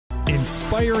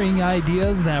inspiring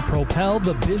ideas that propel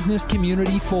the business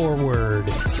community forward.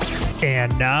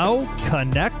 And now,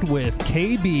 Connect with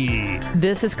KB.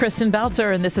 This is Kristin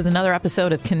Beltzer, and this is another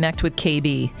episode of Connect with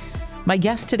KB. My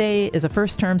guest today is a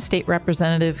first-term state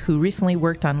representative who recently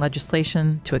worked on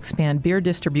legislation to expand beer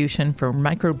distribution for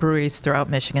microbreweries throughout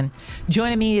Michigan.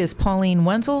 Joining me is Pauline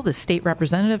Wendzel, the state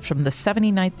representative from the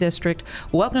 79th District.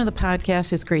 Welcome to the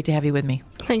podcast. It's great to have you with me.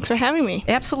 Thanks for having me.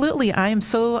 Absolutely. I am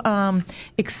so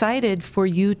excited for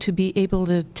you to be able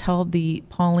to tell the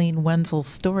Pauline Wendzel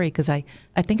story because I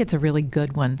think it's a really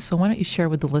good one. So why don't you share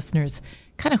with the listeners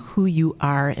kind of who you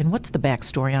are and what's the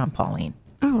backstory on Pauline?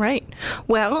 All right.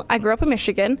 Well, I grew up in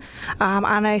Michigan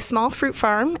on a small fruit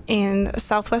farm in the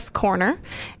southwest corner,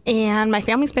 and my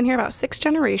family's been here about 6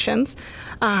 generations.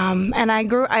 And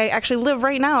I actually live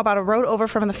right now about a road over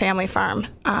from the family farm.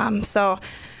 So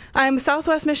I'm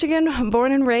Southwest Michigan,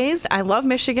 born and raised. I love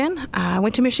Michigan. I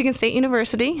went to Michigan State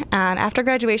University, and after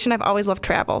graduation, I've always loved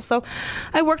travel. So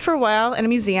I worked for a while in a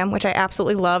museum, which I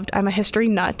absolutely loved. I'm a history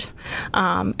nut.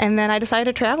 And then I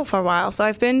decided to travel for a while. So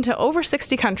I've been to over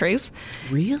 60 countries.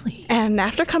 Really? And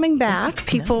after coming back,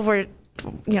 people were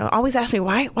always ask me,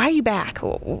 why are you back?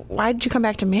 Why did you come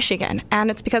back to Michigan? And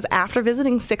it's because after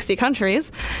visiting 60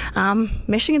 countries,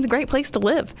 Michigan's a great place to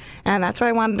live. And that's where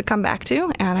I wanted to come back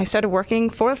to. And I started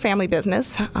working for a family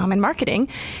business in marketing.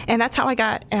 And that's how I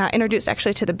got introduced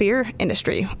actually to the beer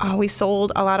industry. We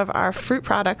sold a lot of our fruit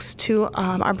products to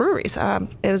our breweries.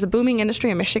 It was a booming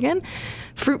industry in Michigan.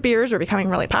 Fruit beers were becoming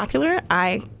really popular.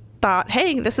 I thought,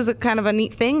 hey, this is a kind of a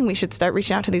neat thing. We should start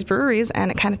reaching out to these breweries,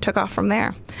 and it kind of took off from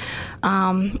there.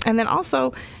 And then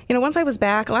also, once I was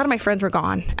back, a lot of my friends were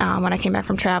gone when I came back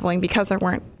from traveling because there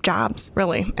weren't jobs,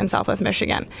 really, in Southwest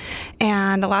Michigan.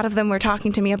 And a lot of them were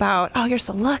talking to me about, oh, you're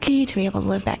so lucky to be able to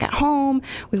live back at home.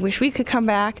 We wish we could come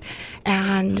back.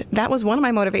 And that was one of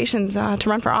my motivations to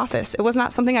run for office. It was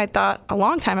not something I thought a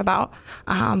long time about,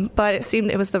 but it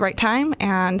seemed it was the right time.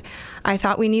 And I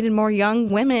thought we needed more young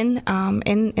women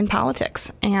in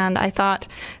politics. And I thought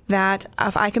that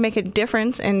if I could make a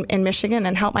difference in Michigan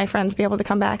and help my friends be able to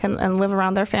come back and live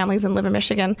around their families and live in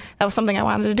Michigan, that was something I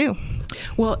wanted to do.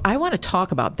 Well, I want to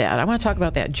talk about that. I want to talk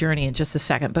about that journey in just a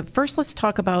second. But first, let's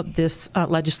talk about this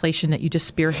legislation that you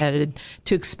just spearheaded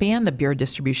to expand the beer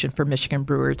distribution for Michigan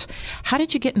brewers. How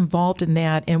did you get involved in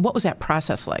that, and what was that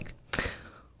process like?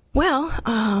 Well,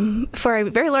 for a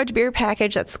very large beer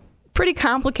package that's pretty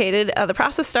complicated, the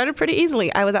process started pretty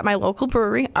easily. I was at my local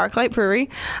brewery, ArcLight Brewery,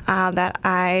 that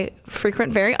I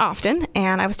frequent very often,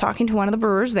 and I was talking to one of the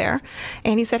brewers there,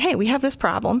 and he said, hey, we have this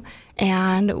problem,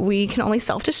 and we can only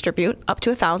self-distribute up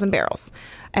to 1,000 barrels.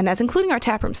 And that's including our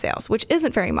taproom sales, which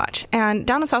isn't very much. And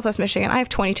down in Southwest Michigan, I have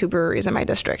 22 breweries in my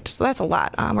district, so that's a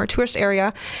lot. We're a tourist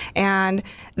area, and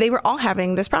they were all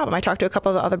having this problem. I talked to a couple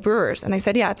of the other brewers, and they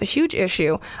said, yeah, it's a huge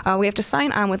issue. We have to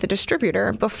sign on with the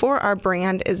distributor before our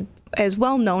brand is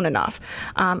well known enough.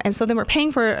 And so then we're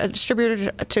paying for a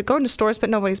distributor to go into stores, but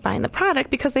nobody's buying the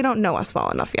product because they don't know us well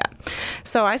enough yet.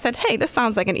 So I said, hey, this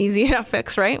sounds like an easy enough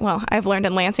fix, right? Well, I've learned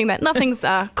in Lansing that nothing's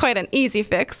quite an easy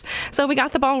fix. So we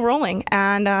got the ball rolling,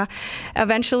 and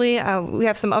eventually we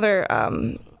have some other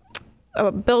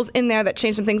bills in there that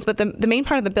changed some things, but the main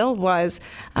part of the bill was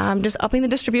just upping the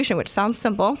distribution, which sounds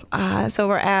simple. So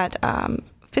we're at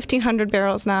 1,500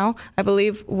 barrels now, I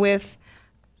believe, with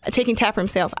taking taproom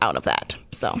sales out of that.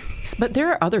 But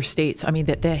there are other states,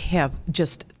 that have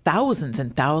just thousands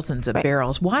and thousands of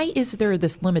barrels. Why is there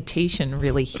this limitation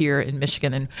really here in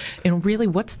Michigan? And really,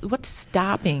 what's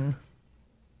stopping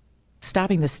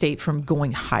the state from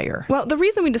going higher? Well, the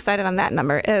reason we decided on that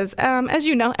number is, as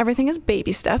you know, everything is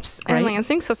baby steps in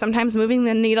Lansing. So sometimes moving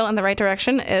the needle in the right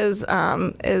direction is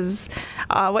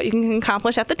what you can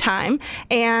accomplish at the time.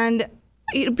 And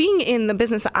being in the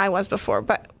business that I was before,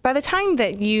 but by the time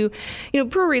that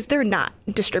breweries, they're not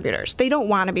distributors. They don't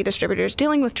want to be distributors.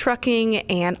 Dealing with trucking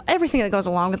and everything that goes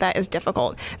along with that is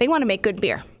difficult. They want to make good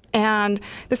beer. And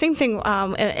the same thing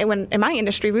when in my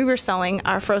industry, we were selling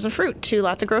our frozen fruit to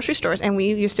lots of grocery stores, and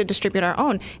we used to distribute our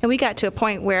own. And we got to a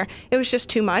point where it was just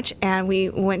too much, and we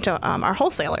went to our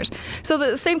wholesalers. So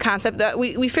the same concept that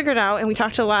we figured out, and we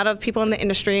talked to a lot of people in the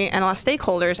industry and a lot of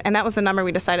stakeholders, and that was the number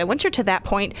we decided. Once you're to that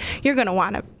point, you're going to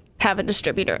want to have a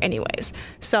distributor anyways.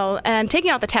 So, and taking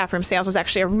out the taproom sales was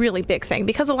actually a really big thing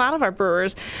because a lot of our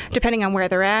brewers, depending on where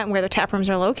they're at and where their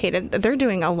taprooms are located, they're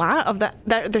doing a lot of that.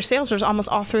 Their sales was almost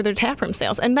all through their taproom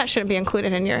sales, and that shouldn't be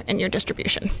included in your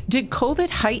distribution. Did COVID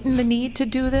heighten the need to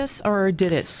do this, or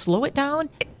did it slow it down?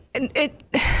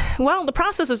 Well, the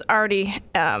process was already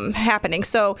happening,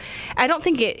 so I don't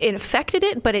think it affected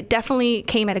it, but it definitely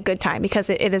came at a good time because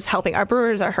it is helping. Our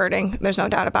brewers are hurting, there's no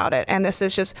doubt about it, and this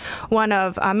is just one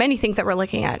of many things that we're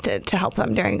looking at to help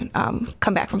them during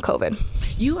come back from COVID.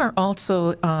 You are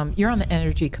also, you're on the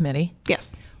Energy Committee.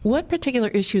 Yes. What particular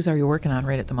issues are you working on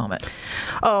right at the moment?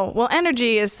 Oh, well,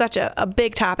 energy is such a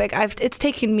big topic. I've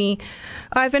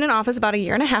been in office about a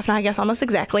year and a half now, I guess, almost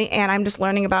exactly, and I'm just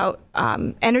learning about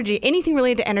energy, anything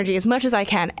related to energy as much as I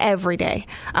can every day.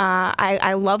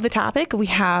 I love the topic. We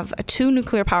have 2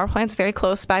 nuclear power plants very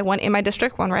close by, one in my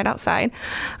district, one right outside.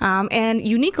 And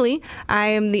uniquely, I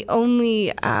am the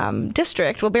only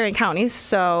district, Berrien County,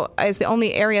 so is the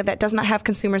only area that does not have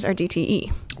consumers or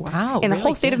DTE. Wow. In the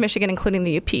whole state of Michigan, including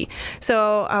the UP.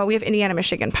 So we have Indiana,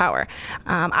 Michigan Power.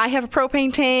 I have a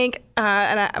propane tank,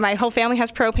 and my whole family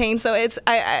has propane. So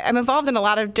I'm involved in a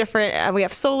lot of different, we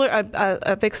have solar,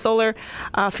 a big solar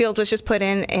field was just put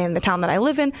in the town that I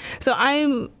live in. So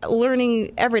I'm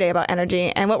learning every day about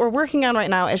energy. And what we're working on right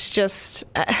now is just,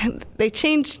 they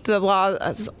changed the law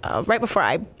right before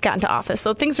I got into office.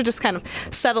 So things are just kind of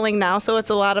settling now. So it's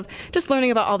a lot of just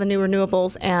learning about all the new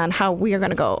renewables and how we are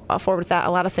going to go forward with that. A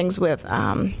lot of things with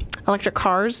electric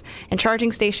cars and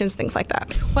charging stations, things like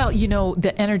that. Well,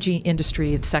 the energy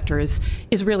industry and sector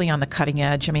is really on the cutting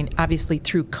edge. I mean, obviously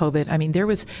through COVID, there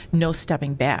was no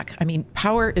stepping back.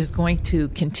 Power is going to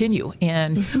continue,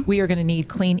 and we are going to need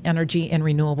clean energy and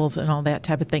renewables and all that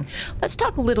type of thing. Let's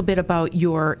talk a little bit about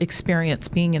your experience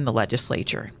being in the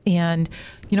legislature. And,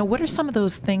 what are some of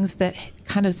those things that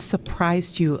kind of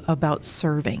surprised you about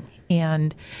serving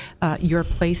and your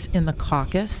place in the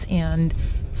caucus, and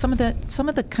some of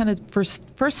the kind of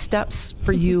first steps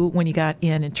for you when you got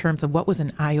in terms of what was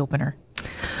an eye-opener?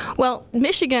 Well,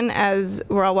 Michigan, as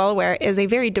we're all well aware, is a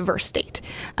very diverse state,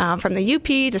 from the UP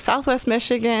to Southwest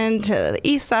Michigan to the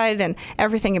east side and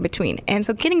everything in between. And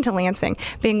so getting to Lansing,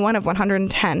 being one of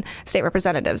 110 state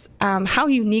representatives, how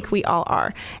unique we all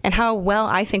are and how well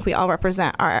I think we all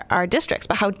represent our districts,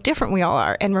 but how different we all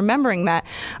are. And remembering that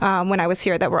when I was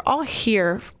here, that we're all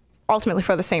here ultimately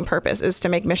for the same purpose, is to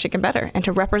make Michigan better and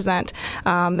to represent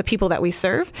the people that we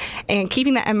serve, and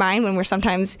keeping that in mind when we're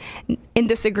sometimes in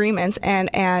disagreements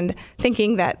and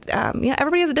thinking that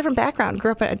everybody has a different background,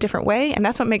 grew up in a different way, and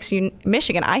that's what makes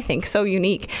Michigan, I think, so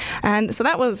unique. And so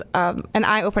that was an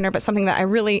eye-opener, but something that I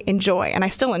really enjoy, and I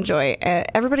still enjoy.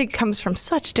 Everybody comes from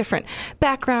such different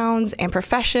backgrounds and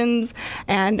professions,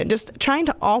 and just trying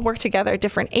to all work together at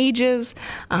different ages.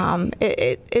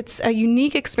 It's a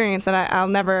unique experience that I'll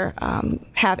never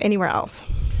have anywhere else.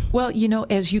 Well,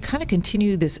 as you kind of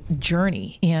continue this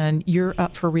journey and you're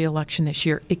up for re-election this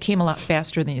year, it came a lot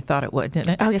faster than you thought it would, didn't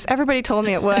it? Oh, yes. Everybody told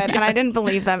me it would, and I didn't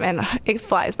believe them, and it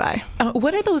flies by.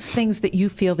 What are those things that you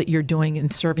feel that you're doing in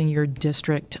serving your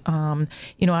district?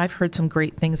 I've heard some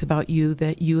great things about you,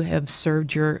 that you have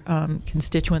served your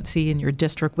constituency and your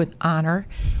district with honor.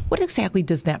 What exactly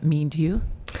does that mean to you?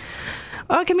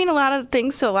 Well, it can mean a lot of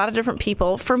things to a lot of different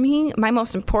people. For me, my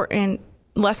most important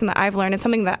lesson that I've learned, and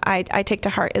something that I take to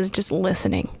heart, is just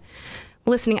listening.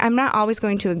 I'm not always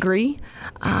going to agree,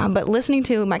 but listening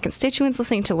to my constituents,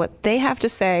 listening to what they have to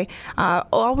say,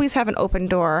 always have an open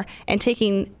door, and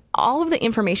taking all of the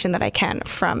information that I can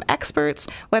from experts,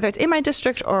 whether it's in my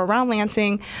district or around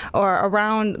Lansing or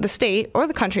around the state or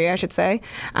the country, I should say,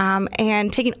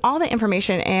 and taking all the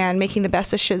information and making the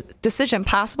best decision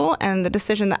possible, and the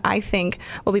decision that I think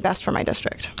will be best for my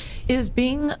district. Is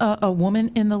being a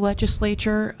woman in the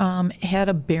legislature had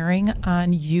a bearing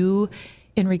on you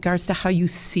in regards to how you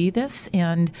see this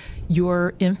and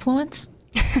your influence?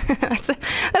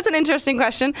 That's an interesting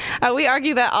question. We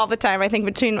argue that all the time, I think,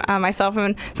 between myself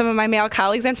and some of my male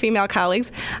colleagues and female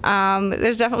colleagues.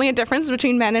 There's definitely a difference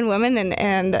between men and women,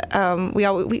 and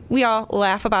we all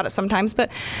laugh about it sometimes. But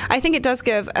I think it does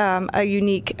give a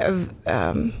unique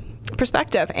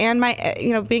perspective, and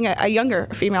my being a younger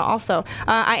female also.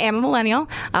 I am a millennial.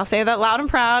 I'll say that loud and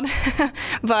proud.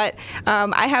 But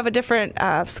I have a different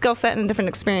skill set and a different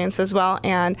experience as well,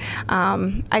 and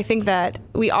I think that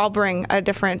we all bring a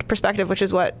different perspective, which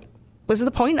is what was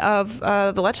the point of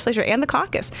the legislature and the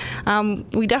caucus.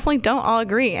 We definitely don't all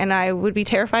agree, and I would be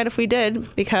terrified if we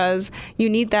did, because you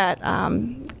need that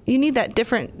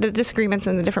the disagreements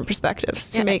and the different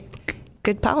perspectives to make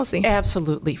good policy.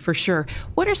 Absolutely, for sure.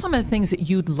 What are some of the things that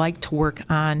you'd like to work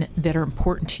on that are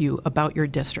important to you about your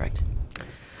district?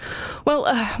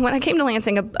 Well, when I came to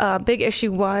Lansing, a big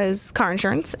issue was car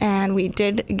insurance, and we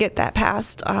did get that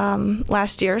passed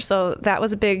last year. So that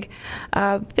was a big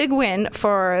win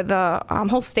for the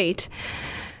whole state.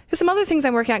 Some other things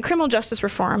I'm working on. Criminal justice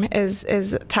reform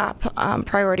is top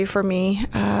priority for me,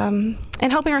 and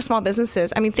helping our small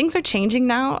businesses. I mean, things are changing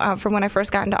now from when I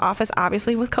first got into office,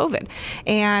 obviously with COVID,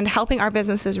 and helping our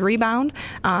businesses rebound,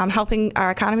 helping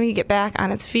our economy get back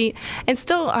on its feet, and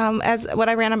still, as what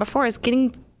I ran on before, is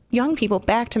getting young people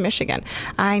back to Michigan.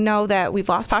 I know that we've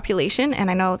lost population,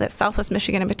 and I know that Southwest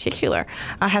Michigan in particular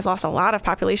has lost a lot of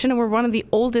population, and we're one of the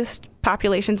oldest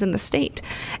populations in the state,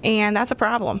 and that's a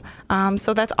problem.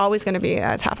 So that's always going to be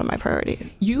top of my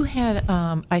priority. You had,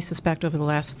 I suspect, over the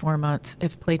last 4 months,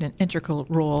 have played an integral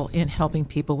role in helping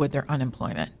people with their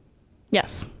unemployment.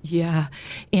 Yes. Yeah.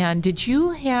 And did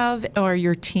you have, or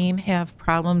your team have,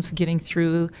 problems getting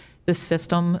through the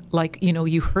system? Like,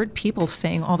 you heard people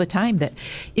saying all the time that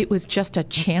it was just a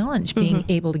challenge being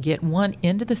able to get one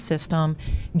into the system,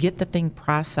 get the thing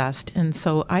processed. And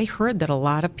so I heard that a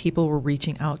lot of people were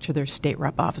reaching out to their state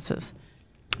rep offices.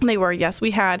 They were, yes.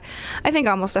 We had, I think,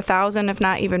 almost 1,000, if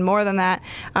not even more than that,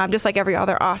 just like every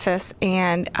other office.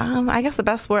 And I guess the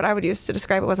best word I would use to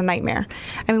describe it was a nightmare.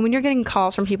 I mean, when you're getting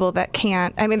calls from people that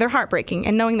can't, I mean, they're heartbreaking.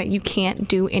 And knowing that you can't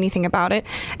do anything about it,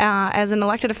 as an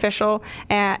elected official,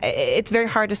 it's very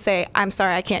hard to say, I'm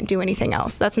sorry, I can't do anything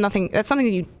else. That's something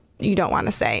that you don't want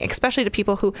to say, especially to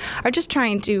people who are just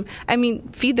trying to,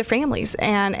 feed their families,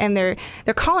 and they're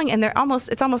calling, and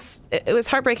it was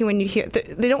heartbreaking when you hear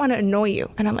they don't want to annoy you,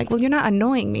 and I'm like, well, you're not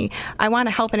annoying me. I want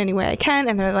to help in any way I can,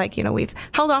 and they're like, we've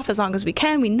held off as long as we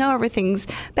can. We know everything's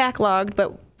backlogged,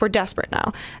 but we're desperate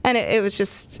now, and it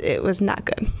was not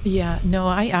good. Yeah, no,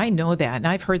 I know that, and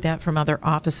I've heard that from other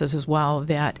offices as well,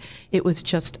 that it was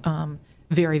just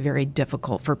very, very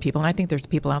difficult for people. And I think there's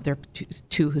people out there,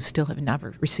 too, who still have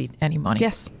never received any money.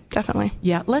 Yes, definitely.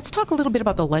 Yeah. Let's talk a little bit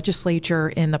about the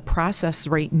legislature and the process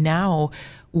right now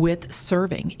with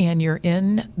serving. And you're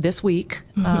in this week.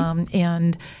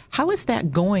 And how is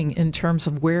that going in terms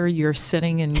of where you're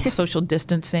sitting and social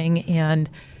distancing? And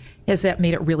has that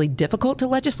made it really difficult to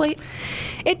legislate?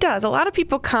 It does. A lot of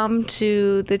people come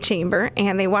to the chamber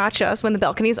and they watch us when the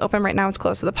balcony is open. Right now it's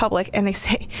closed to the public, and they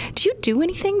say, do you do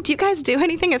anything? Do you guys do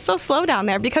anything? It's so slow down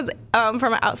there. Because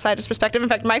from an outsider's perspective, in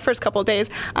fact, my first couple of days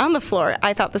on the floor,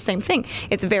 I thought the same thing.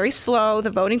 It's very slow.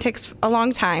 The voting takes a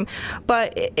long time.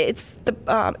 But it's the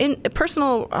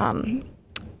personal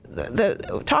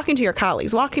talking to your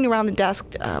colleagues, walking around the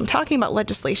desk, talking about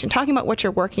legislation, talking about what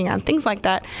you're working on, things like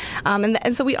that.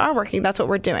 And so we are working. That's what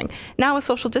we're doing. Now with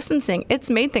social distancing, it's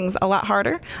made things a lot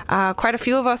harder. Quite a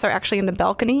few of us are actually in the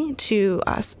balcony to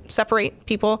separate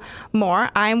people more.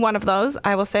 I'm one of those.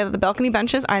 I will say that the balcony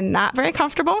benches are not very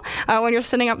comfortable. When you're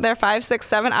sitting up there 5, 6,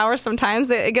 7 hours, sometimes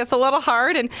it gets a little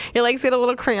hard and your legs get a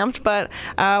little cramped, but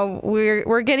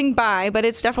we're getting by. But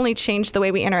it's definitely changed the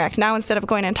way we interact. Now, instead of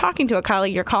going and talking to a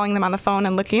colleague, you're calling them on the phone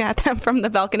and looking at them from the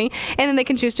balcony, and then they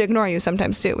can choose to ignore you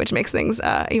sometimes too, which makes things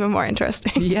even more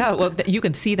interesting. Yeah, well, you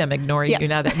can see them ignoring you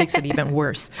now. That makes it even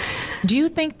worse. Do you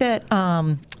think that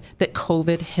that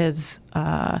COVID has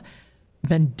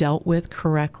been dealt with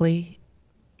correctly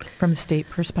from a state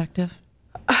perspective?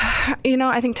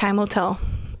 I think time will tell.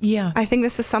 Yeah. I think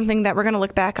this is something that we're going to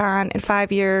look back on in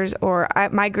 5 years, or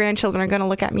my grandchildren are going to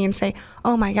look at me and say,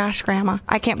 oh my gosh, Grandma,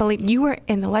 I can't believe you were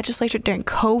in the legislature during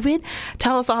COVID.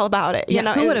 Tell us all about it.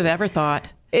 Yeah, who would have ever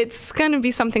thought? It's going to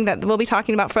be something that we'll be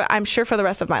talking about I'm sure, for the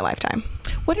rest of my lifetime.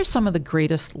 What are some of the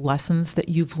greatest lessons that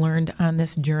you've learned on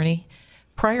this journey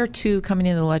prior to coming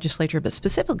into the legislature, but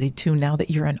specifically to now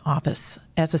that you're in office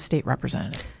as a state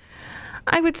representative?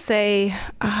 I would say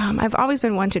I've always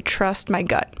been one to trust my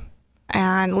gut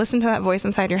and listen to that voice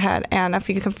inside your head. And if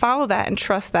you can follow that and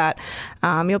trust that,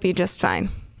 you'll be just fine.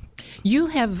 You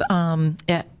have,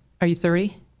 are you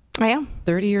 30? I am.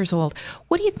 30 years old.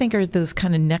 What do you think are those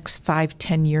kind of next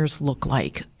 5-10 years look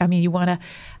like? I mean, you want to,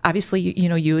 obviously,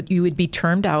 you would be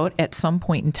termed out at some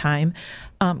point in time.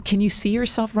 Can you see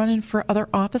yourself running for other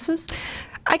offices?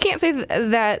 I can't say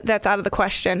that that's out of the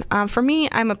question. For me,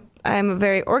 I'm a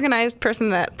very organized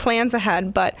person that plans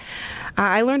ahead, but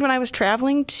I learned when I was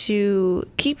traveling to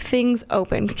keep things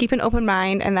open, keep an open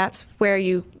mind, and that's where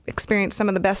you experience some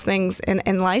of the best things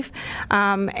in life.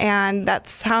 And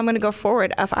that's how I'm going to go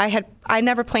forward. I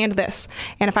never planned this,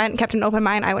 and if I hadn't kept an open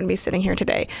mind, I wouldn't be sitting here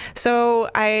today. So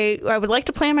I would like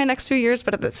to plan my next few years,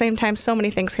 but at the same time, so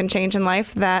many things can change in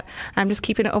life that I'm just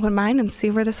keeping an open mind and see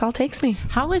where this all takes me.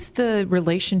 How is the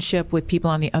relationship with people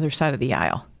on the other side of the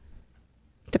aisle?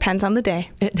 Depends on the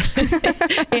day.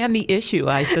 And the issue,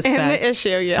 I suspect. And the issue,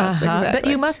 yes, exactly. But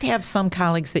you must have some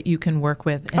colleagues that you can work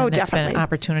with, and it's been an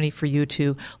opportunity for you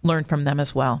to learn from them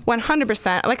as well.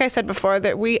 100%. Like I said before,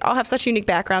 that we all have such unique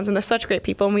backgrounds, and they're such great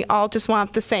people, and we all just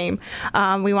want the same.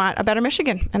 We want a better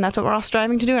Michigan, and that's what we're all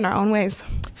striving to do in our own ways.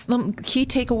 Some key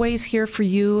takeaways here for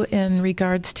you in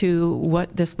regards to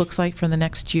what this looks like for the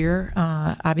next year.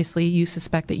 Obviously, you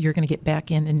suspect that you're going to get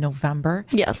back in November.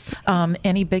 Yes.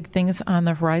 Any big things on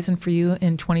the horizon for you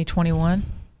in 2021?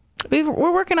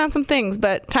 We're working on some things,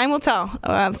 but time will tell.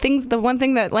 The one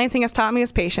thing that Lansing has taught me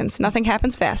is patience. Nothing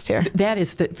happens fast here. That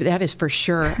is for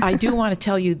sure. I do want to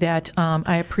tell you that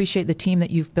I appreciate the team that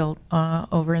you've built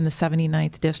over in the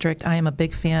 79th District. I am a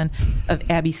big fan of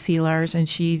Abby Seelars, and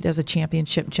she does a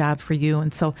championship job for you.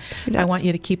 And so I want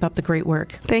you to keep up the great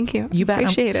work. Thank you. You bet.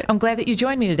 Appreciate it. I'm glad that you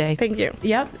joined me today. Thank you.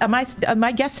 Yep.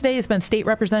 My guest today has been State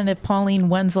Representative Pauline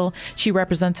Wendzel. She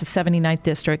represents the 79th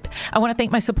District. I want to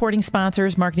thank my supporting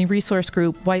sponsors, Marketing Resource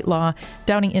Group, White Law,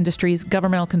 Downing Industries,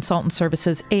 Governmental Consultant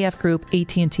Services, AF Group,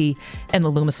 AT&T, and the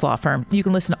Loomis Law Firm. You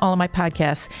can listen to all of my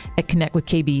podcasts at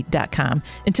connectwithkb.com.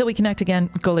 Until we connect again,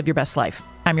 go live your best life.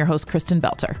 I'm your host, Kristin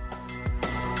Beltzer.